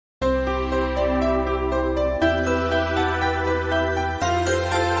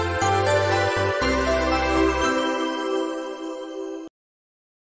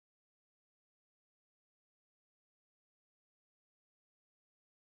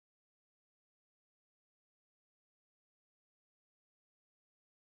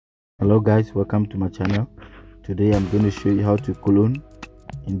Hello guys, welcome to my channel. Today I'm going to show you how to clone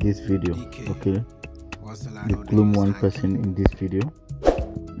in this video. Okay, you clone one person in this video.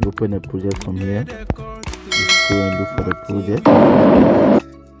 You open a project from here, you scroll and look for the project.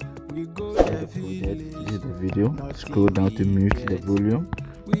 This is the video. Scroll down to mute the volume.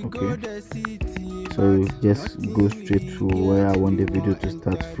 Okay, so you just go straight to where I want the video to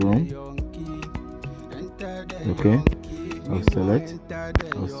start from. Okay, I'll select,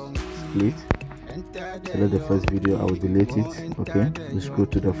 I'll split, select the first video, I will delete it. Okay, we scroll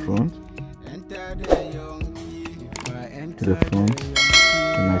to the front,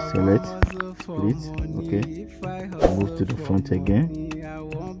 and I select, split. Okay, I move to the front again,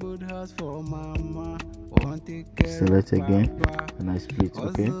 select again, and I split.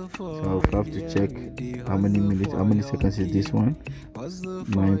 Okay, so I'll have to check how many seconds is this one.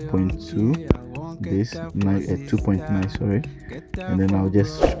 9.2, this 2.9, sorry, and then I'll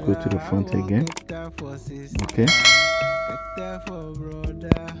just go to the front again. Okay,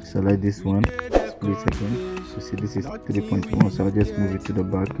 select this one, split again. So see, this is 3.1, so I'll just move it to the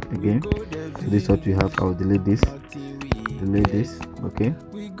back again. So this is what we have. I'll delete this. Okay,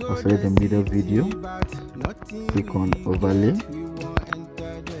 I'll select the middle video, click on overlay.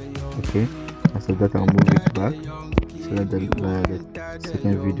 Okay, after that I'll move it back, select the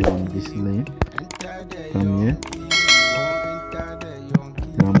second video on this lane, come here,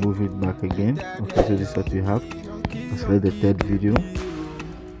 then I'll move it back again. Okay, so this is what we have. I'll select the third video,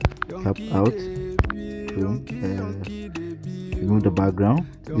 tap out, remove the background.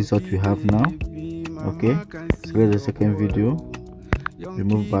 This is what we have now. Okay, select the second video,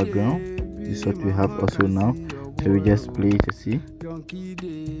 remove background. This is what we have also now. So we just play to see.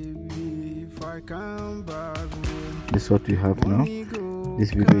 This is what we have now.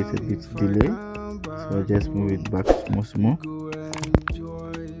 This video is a bit delayed, so I'll just move it back small.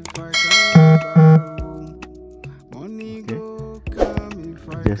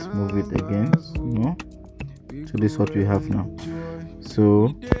 Okay, just move it again. No. So this is what we have now.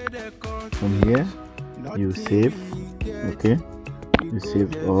 So from here you save. Okay, you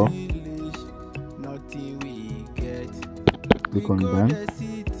save all, click on done,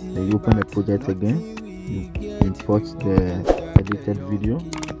 then you open the project again, you import the edited video.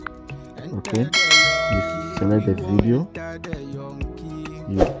 Okay, you select the video,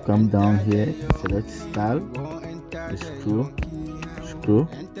 you come down here, you select style, you scroll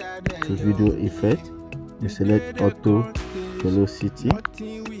to video effect, you select auto velocity.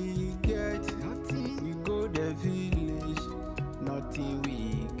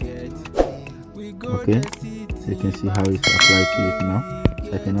 Okay, so you can see how it's applied to it now. So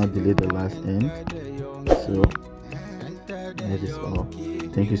I cannot delete the last end. So that is all.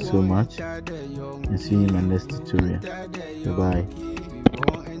 Thank you so much, and see you in my next tutorial. Bye bye.